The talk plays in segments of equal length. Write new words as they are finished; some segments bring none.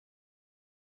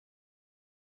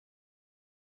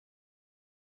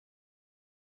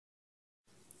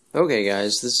Okay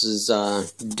guys, this is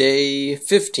day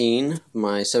 15 of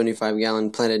my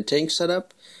 75-gallon planted tank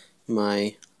setup.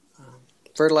 My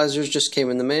fertilizers just came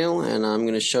in the mail, and I'm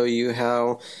going to show you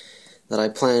how that I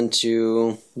plan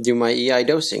to do my EI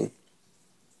dosing.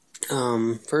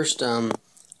 First, I'll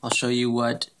show you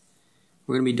what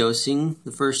we're going to be dosing.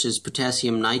 The first is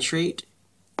potassium nitrate.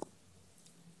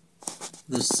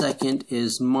 The second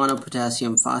is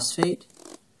monopotassium phosphate.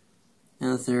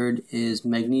 And the third is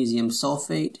magnesium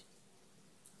sulphate.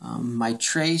 My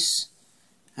trace,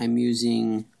 I'm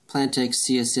using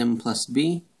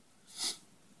Tsp.CSM+B.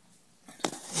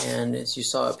 And as you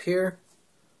saw up here,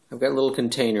 I've got little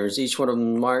containers, each one of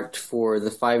them marked for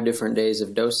the 5 different days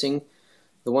of dosing.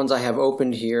 The ones I have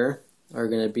opened here are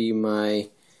going to be my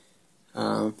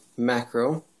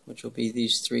macro, which will be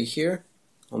these 3 here.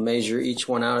 I'll measure each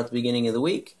one out at the beginning of the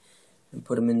week and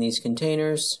put them in these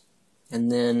containers. And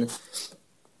then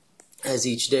as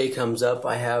each day comes up,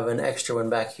 I have an extra one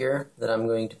back here that I'm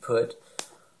going to put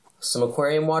some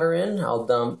aquarium water in. I'll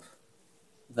dump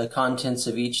the contents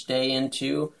of each day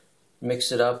into, mix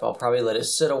it up. I'll probably let it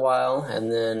sit a while, and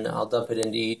then I'll dump it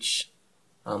into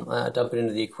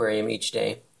the aquarium each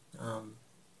day. And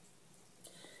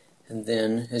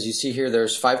then, as you see here,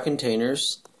 there's 5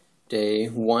 containers, day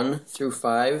 1 through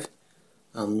 5.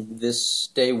 This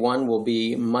day 1 will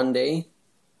be Monday.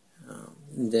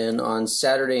 Then on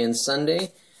Saturday and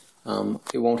Sunday,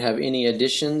 it won't have any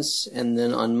additions. And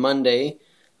then on Monday,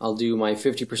 I'll do my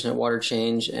 50% water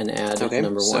change and add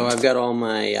number 1. So I've got all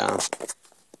my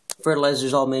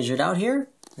fertilizers all measured out here.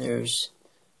 There's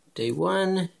day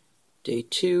 1, day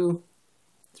 2,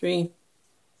 3,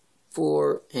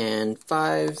 4, and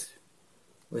 5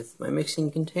 with my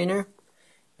mixing container.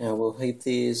 Now we'll keep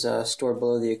these stored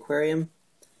below the aquarium.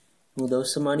 We'll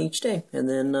dose them on each day, and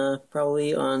then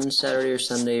probably on Saturday or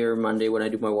Sunday or Monday when I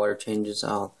do my water changes,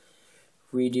 I'll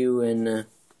redo and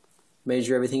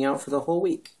measure everything out for the whole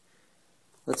week.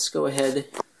 Let's go ahead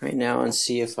right now and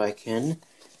see if I can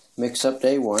mix up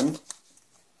day 1.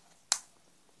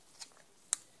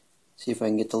 See if I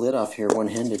can get the lid off here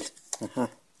one-handed. I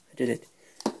did it.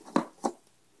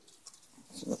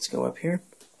 So let's go up here.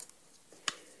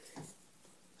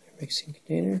 Mixing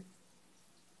container.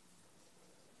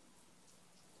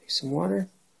 Some water.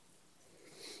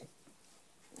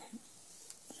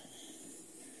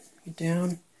 Get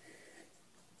down.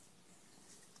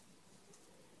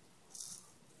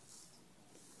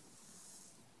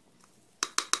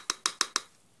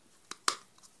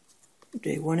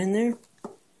 Day 1 in there.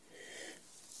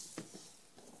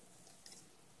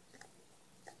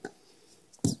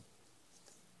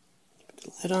 Put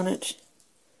the lid on it.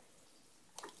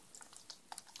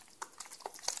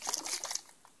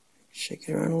 Shake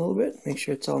it around a little bit, make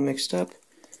sure it's all mixed up.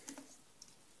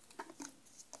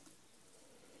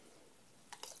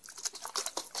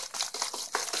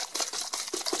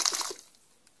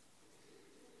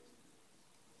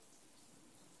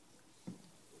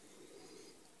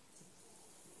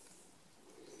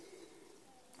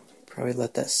 Probably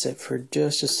let that sit for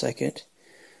just a second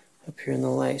up here in the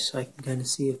light so I can kind of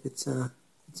see if it's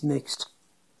mixed.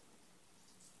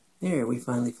 There, we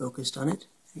finally focused on it.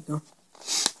 There you go.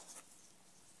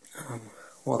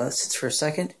 While that sits for a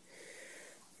second,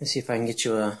 let's see if I can get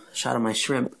you a shot of my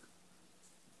shrimp.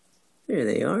 There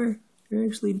they are. They're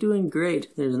actually doing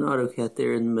great. There's an autocat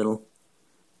there in the middle.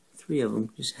 3 of them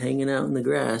just hanging out in the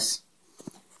grass.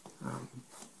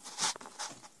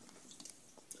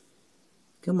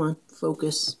 Come on,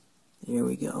 focus. There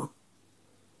we go.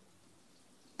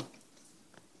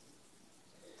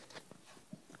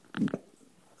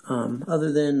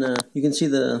 Other than, you can see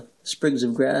the sprigs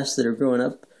of grass that are growing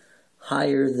up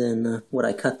higher than what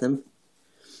I cut them.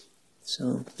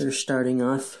 So they're starting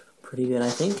off pretty good, I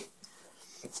think.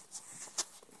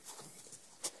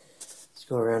 Let's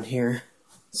go around here,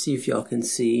 see if y'all can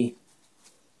see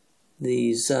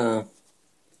these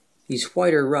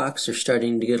whiter rocks are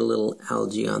starting to get a little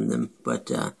algae on them, but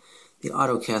the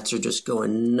autocats are just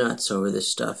going nuts over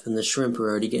this stuff, and the shrimp are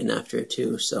already getting after it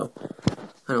too, so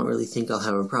I don't really think I'll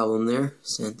have a problem there,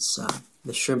 since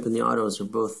the shrimp and the autos are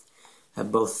have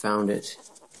both found it.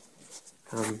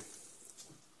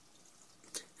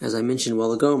 As I mentioned a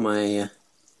while ago, my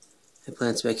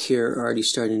plants back here are already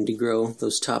starting to grow.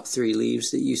 Those top 3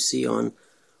 leaves that you see on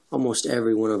almost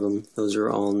every one of them, those are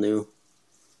all new.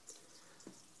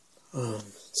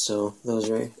 So those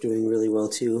are doing really well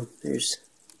too. There's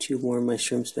 2 more of my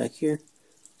shrimps back here.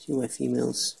 2 of my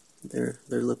females. They're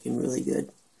looking really good.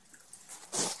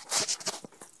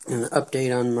 And an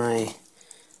update on my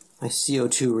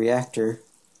CO2 reactor.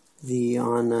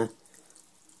 On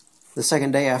the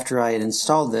second day after I had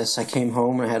installed this, I came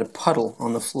home and I had a puddle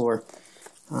on the floor.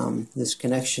 This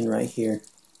connection right here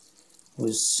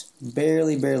was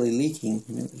barely leaking,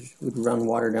 and it would run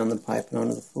water down the pipe and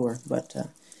onto the floor. But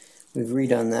we've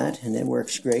redone that, and it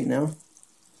works great now.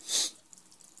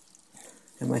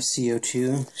 And my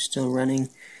CO2 still running.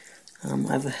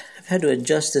 I've had to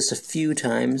adjust this a few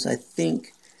times. I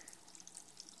think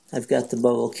I've got the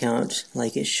bubble count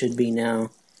like it should be now.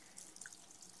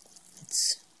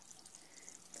 It's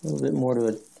a little bit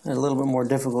more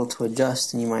difficult to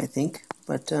adjust than you might think,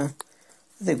 but I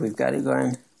think we've got it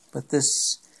going. But the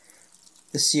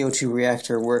CO2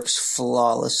 reactor works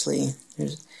flawlessly.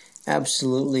 There's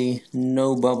absolutely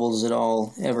no bubbles at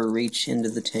all ever reach into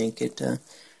the tank. It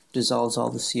dissolves all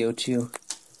the CO2.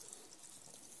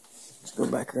 Let's go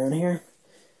back around here.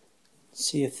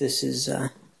 See if this is.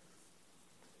 I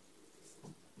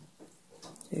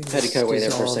had to cut away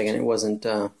there for a second. It wasn't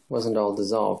all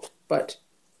dissolved, but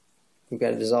we've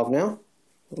got it dissolved now.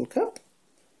 Little cup,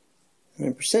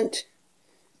 100%.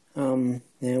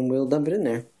 And we'll dump it in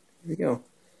there. Here we go.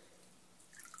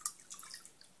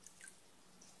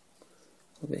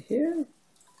 A little bit here.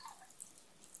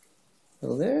 A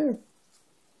little there.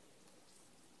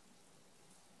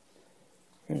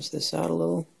 Rinse this out a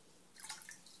little.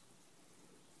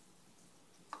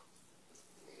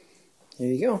 There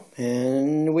you go.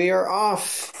 And we are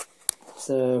off. It's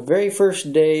the very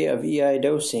first day of EI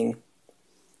dosing.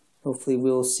 Hopefully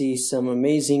we'll see some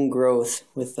amazing growth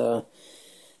with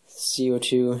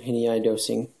CO2 and EI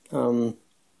dosing.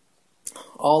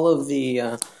 All of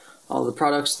the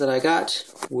products that I got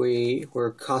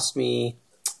cost me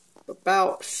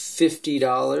about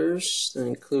 $50. That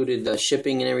included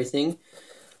shipping and everything.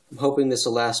 I'm hoping this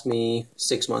will last me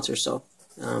 6 months or so,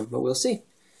 but we'll see.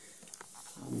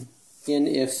 Again,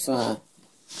 if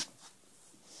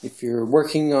you're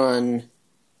working on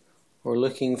or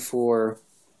looking for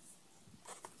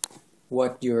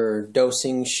what your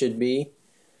dosing should be,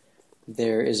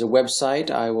 there is a website.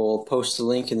 I will post the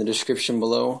link in the description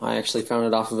below. I actually found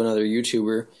it off of another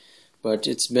YouTuber, but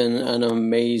it's been an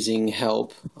amazing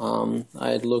help. I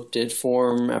had looked at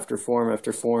form after form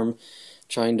after form,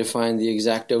 trying to find the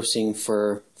exact dosing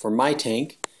for my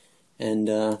tank, and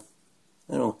I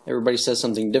don't know, everybody says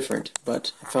something different,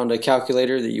 but I found a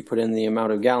calculator that you put in the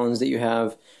amount of gallons that you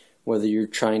have, whether you're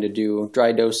trying to do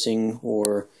dry dosing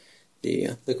or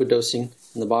the liquid dosing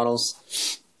in the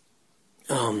bottles.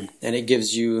 And it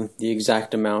gives you the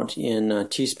exact amount in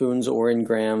teaspoons or in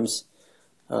grams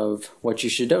of what you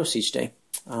should dose each day.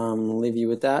 I'll leave you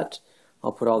with that.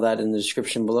 I'll put all that in the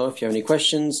description below. If you have any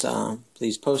questions,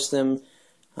 please post them.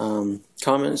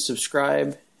 Comment,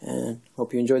 subscribe, and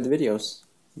hope you enjoyed the videos.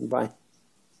 Bye.